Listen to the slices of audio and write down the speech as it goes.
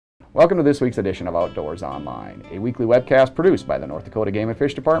Welcome to this week's edition of Outdoors Online, a weekly webcast produced by the North Dakota Game and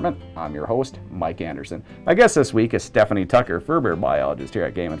Fish Department. I'm your host, Mike Anderson. My guest this week is Stephanie Tucker, furbearer biologist here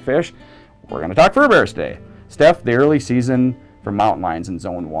at Game and Fish. We're going to talk furbearers today. Steph, the early season for mountain lions in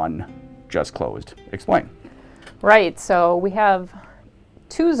Zone 1 just closed. Explain. Right, so we have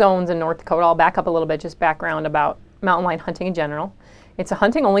two zones in North Dakota. I'll back up a little bit, just background about mountain lion hunting in general. It's a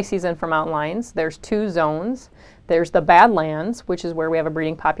hunting only season for mountain lions. There's two zones. There's the Badlands, which is where we have a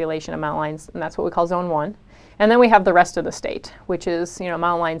breeding population of mountain lions, and that's what we call Zone 1. And then we have the rest of the state, which is,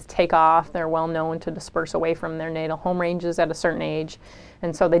 mountain lions take off. They're well known to disperse away from their natal home ranges at a certain age.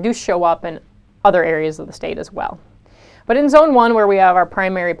 And so they do show up in other areas of the state as well. But in Zone 1, where we have our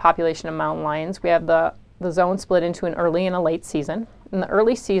primary population of mountain lions, we have the zone split into an early and a late season. And the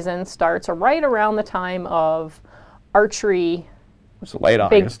early season starts right around the time of archery. It's late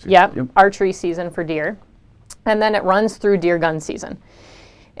August. Yep, archery season for deer. And then it runs through deer gun season.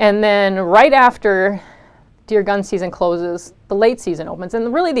 And then right after deer gun season closes, the late season opens.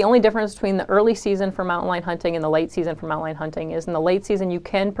 And really the only difference between the early season for mountain lion hunting and the late season for mountain lion hunting is in the late season you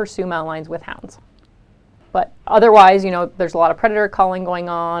can pursue mountain lions with hounds. But otherwise, there's a lot of predator culling going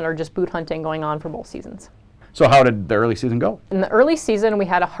on or just boot hunting going on for both seasons. So how did the early season go? In the early season, we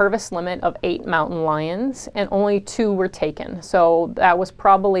had a harvest limit of 8 mountain lions, and only 2 were taken. So that was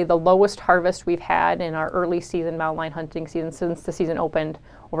probably the lowest harvest we've had in our early season mountain lion hunting season since the season opened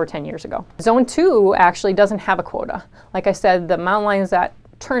over 10 years ago. Zone 2 actually doesn't have a quota. Like I said, the mountain lions that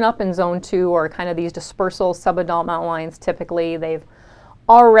turn up in Zone 2 are kind of these dispersal subadult mountain lions. Typically, they've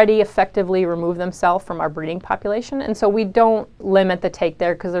already effectively removed themselves from our breeding population, and so we don't limit the take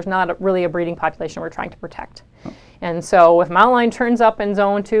there because there's not really a breeding population we're trying to protect. Oh. And so if mountain lion turns up in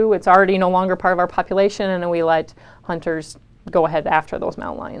Zone 2, it's already no longer part of our population, and then we let hunters go ahead after those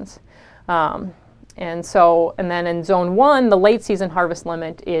mountain lions. And then in Zone 1, the late season harvest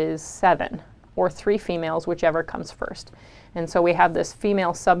limit is 7 or 3 females, whichever comes first. And so we have this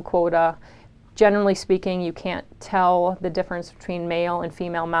female subquota. Generally speaking, you can't tell the difference between male and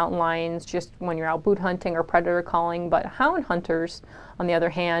female mountain lions just when you're out boot hunting or predator calling, but hound hunters, on the other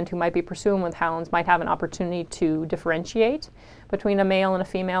hand, who might be pursuing with hounds, might have an opportunity to differentiate between a male and a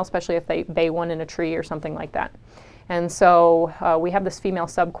female, especially if they bay one in a tree or something like that. And so we have this female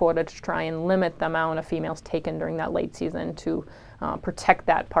subquota to try and limit the amount of females taken during that late season to protect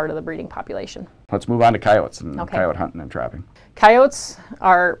that part of the breeding population. Let's move on to coyotes and coyote hunting and trapping. Coyotes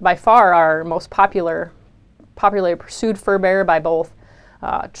are by far our most popularly pursued furbearer by both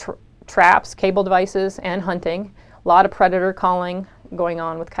traps, cable devices, and hunting. A lot of predator calling going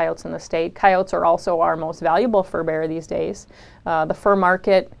on with coyotes in the state. Coyotes are also our most valuable furbearer these days. The fur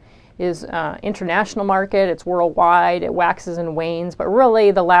market is international market. It's worldwide. It waxes and wanes. But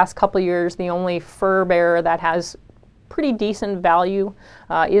really, the last couple of years, the only furbearer that has pretty decent value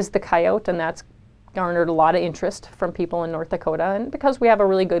is the coyote, and that's garnered a lot of interest from people in North Dakota, and because we have a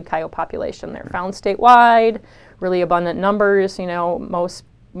really good coyote population. They're found statewide, really abundant numbers.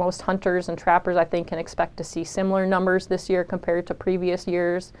 Most hunters and trappers, I think, can expect to see similar numbers this year compared to previous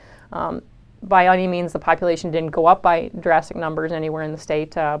years. By any means, the population didn't go up by drastic numbers anywhere in the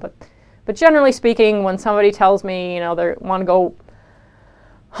state, but generally speaking, when somebody tells me, they want to go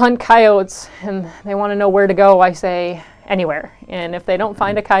hunt coyotes and they want to know where to go, I say anywhere. And if they don't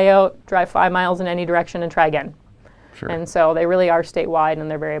find a coyote, drive 5 miles in any direction and try again. Sure. And so they really are statewide and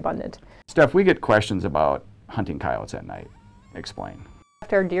they're very abundant. Steph, we get questions about hunting coyotes at night. Explain.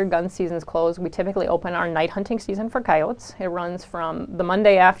 After deer gun season's closed, we typically open our night hunting season for coyotes. It runs from the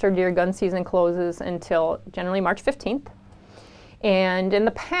Monday after deer gun season closes until generally March 15th. And in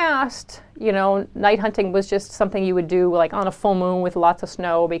the past, night hunting was just something you would do like on a full moon with lots of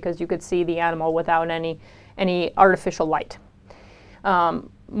snow because you could see the animal without any artificial light.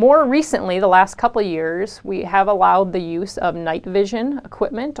 More recently, the last couple of years, we have allowed the use of night vision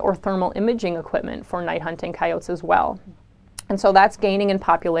equipment or thermal imaging equipment for night hunting coyotes as well. And so that's gaining in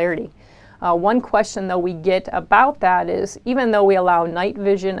popularity. One question, though, we get about that is, even though we allow night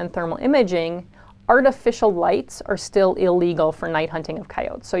vision and thermal imaging, artificial lights are still illegal for night hunting of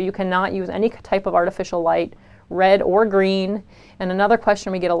coyotes. So you cannot use any type of artificial light, red or green. And another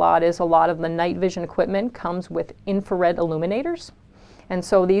question we get a lot is a lot of the night vision equipment comes with infrared illuminators. And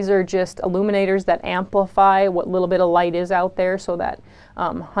so these are just illuminators that amplify what little bit of light is out there so that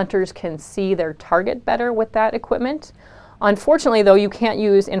hunters can see their target better with that equipment. Unfortunately, though, you can't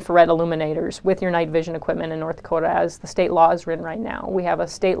use infrared illuminators with your night vision equipment in North Dakota as the state law is written right now. We have a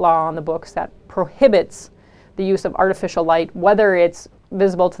state law on the books that prohibits the use of artificial light, whether it's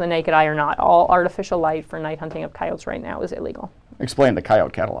visible to the naked eye or not. All artificial light for night hunting of coyotes right now is illegal. Explain the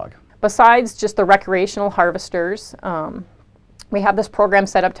coyote catalog. Besides just the recreational harvesters, We have this program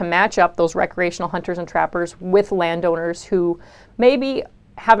set up to match up those recreational hunters and trappers with landowners who maybe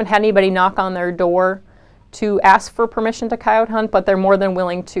haven't had anybody knock on their door to ask for permission to coyote hunt, but they're more than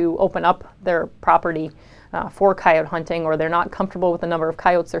willing to open up their property for coyote hunting, or they're not comfortable with the number of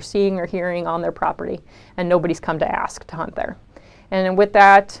coyotes they're seeing or hearing on their property, and nobody's come to ask to hunt there. And with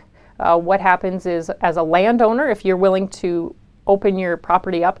that, what happens is, as a landowner, if you're willing to open your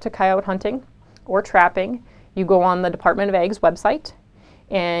property up to coyote hunting or trapping, you go on the Department of Ag's website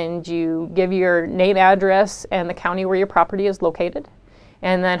and you give your name, address, and the county where your property is located.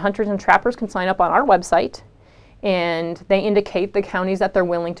 And then hunters and trappers can sign up on our website, and they indicate the counties that they're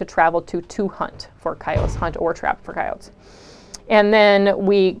willing to travel to hunt for coyotes, hunt or trap for coyotes. And then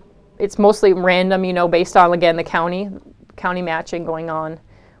it's mostly random, you know, based on, again, the county matching going on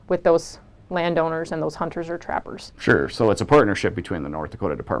with those landowners and those hunters or trappers. Sure. So it's a partnership between the North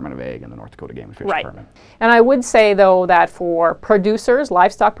Dakota Department of Ag and the North Dakota Game and Fish Department. And I would say, though, that for producers,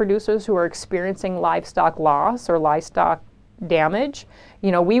 livestock producers who are experiencing livestock loss or livestock damage,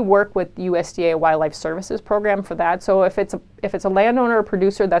 you know, we work with USDA Wildlife Services program for that. So if it's a landowner or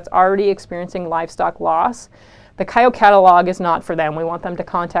producer that's already experiencing livestock loss, the coyote catalog is not for them. We want them to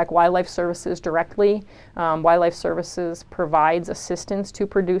contact Wildlife Services directly. Wildlife Services provides assistance to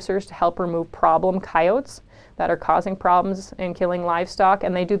producers to help remove problem coyotes that are causing problems and killing livestock,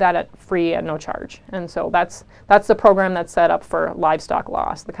 and they do that at free at no charge. And so that's the program that's set up for livestock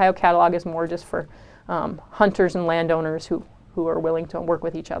loss. The coyote catalog is more just for hunters and landowners who are willing to work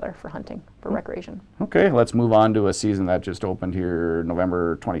with each other for hunting, for recreation. Okay, let's move on to a season that just opened here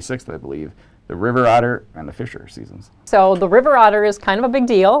November 26th, I believe. The river otter and the fisher seasons. So the river otter is kind of a big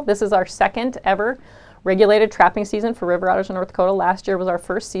deal. This is our second ever regulated trapping season for river otters in North Dakota. Last year was our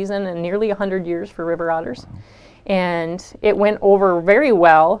first season in nearly 100 years for river otters. Wow. And it went over very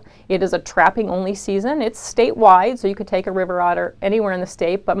well. It is a trapping only season. It's statewide, so you could take a river otter anywhere in the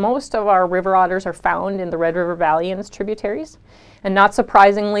state, but most of our river otters are found in the Red River Valley and its tributaries. And not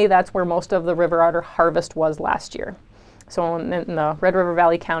surprisingly, that's where most of the river otter harvest was last year. So in the Red River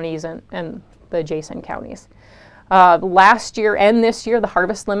Valley counties and the adjacent counties. Last year and this year, the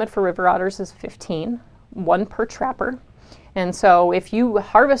harvest limit for river otters is 15, one per trapper. And so if you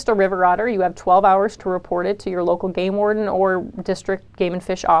harvest a river otter, you have 12 hours to report it to your local game warden or district game and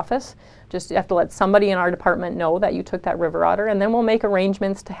fish office. Just you have to let somebody in our department know that you took that river otter, and then we'll make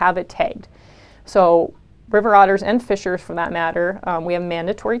arrangements to have it tagged. So river otters and fishers, for that matter, we have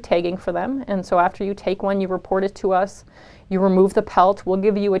mandatory tagging for them. And so after you take one, you report it to us. You remove the pelt. We'll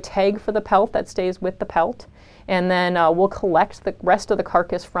give you a tag for the pelt that stays with the pelt. And then we'll collect the rest of the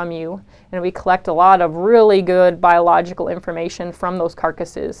carcass from you. And we collect a lot of really good biological information from those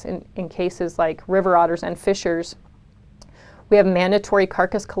carcasses. In cases like river otters and fishers, we have mandatory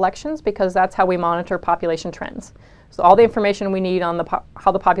carcass collections because that's how we monitor population trends. So all the information we need on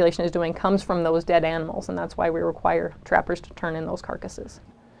how the population is doing comes from those dead animals, and that's why we require trappers to turn in those carcasses.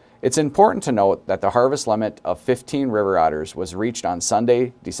 It's important to note that the harvest limit of 15 river otters was reached on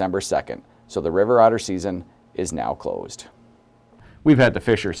Sunday, December 2nd, so the river otter season is now closed. We've had the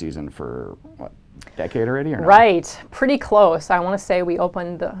fisher season for, what, a decade already? Or no? Right, pretty close. I want to say we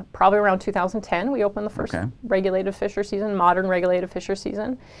opened probably around 2010. We opened the first regulated fisher season, modern regulated fisher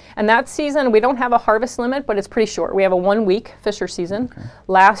season. And that season, we don't have a harvest limit, but it's pretty short. We have a 1-week fisher season.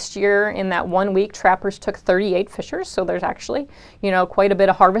 Last year, in that 1 week, trappers took 38 fishers. So there's actually, you know, quite a bit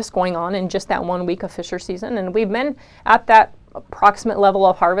of harvest going on in just that 1 week of fisher season. And we've been at that approximate level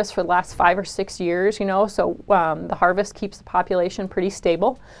of harvest for the last 5 or 6 years, you know, so the harvest keeps the population pretty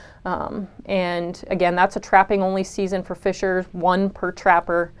stable. And again, that's a trapping only season for fishers, one per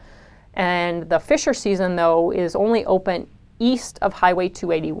trapper. And the fisher season, though, is only open east of Highway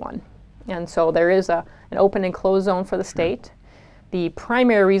 281. And so there is an open and closed zone for the state. The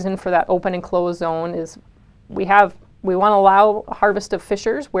primary reason for that open and closed zone is we want to allow a harvest of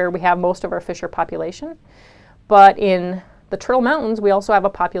fishers where we have most of our fisher population. But in the Turtle Mountains, we also have a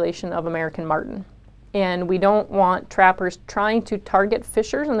population of American marten. And we don't want trappers trying to target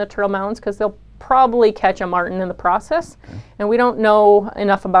fishers in the Turtle Mountains because they'll probably catch a marten in the process. And we don't know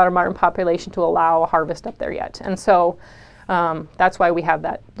enough about our marten population to allow a harvest up there yet. And so that's why we have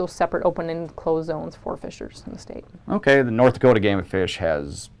those separate open and closed zones for fishers in the state. Okay, the North Dakota Game and Fish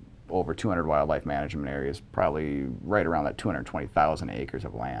has over 200 wildlife management areas, probably right around that 220,000 acres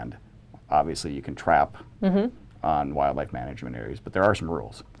of land. Obviously, you can trap on wildlife management areas, but there are some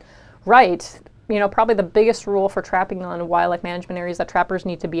rules. Right. You know, probably the biggest rule for trapping on wildlife management areas that trappers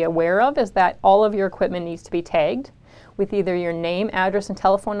need to be aware of is that all of your equipment needs to be tagged with either your name, address, and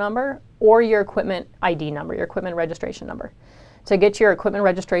telephone number or your equipment ID number, your equipment registration number. To get your equipment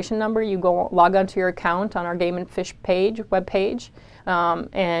registration number, you go log onto your account on our Game and Fish web page,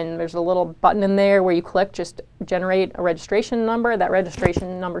 and there's a little button in there where you click, just generate a registration number. That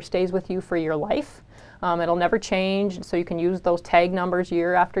registration number stays with you for your life. It'll never change, so you can use those tag numbers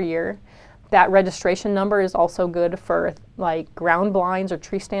year after year. That registration number is also good for like ground blinds or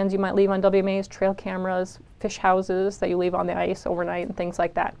tree stands you might leave on WMAs, trail cameras, fish houses that you leave on the ice overnight and things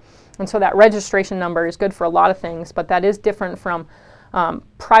like that. And so that registration number is good for a lot of things, but that is different from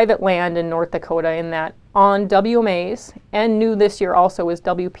private land in North Dakota in that on WMAs, and new this year also is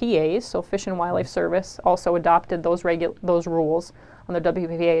WPAs, so Fish and Wildlife Service also adopted those rules on the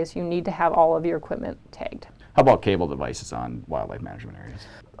WPAs. You need to have all of your equipment tagged. How about cable devices on wildlife management areas?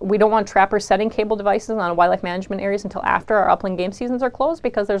 We don't want trappers setting cable devices on wildlife management areas until after our upland game seasons are closed,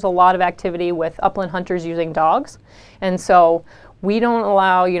 because there's a lot of activity with upland hunters using dogs. And so we don't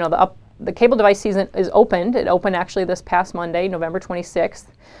allow, you know, the cable device season is opened. It opened actually this past Monday, November 26th,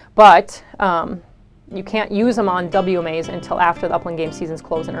 but you can't use them on WMAs until after the upland game seasons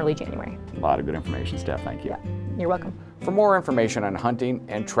close in early January. A lot of good information, Steph. Thank you. Yeah, you're welcome. For more information on hunting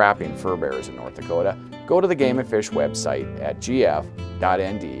and trapping fur bearers in North Dakota, go to the Game and Fish website at gf.nd.gov.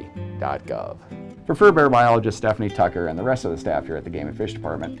 For fur bear biologist Stephanie Tucker and the rest of the staff here at the Game and Fish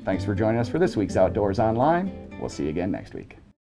Department, thanks for joining us for this week's Outdoors Online. We'll see you again next week.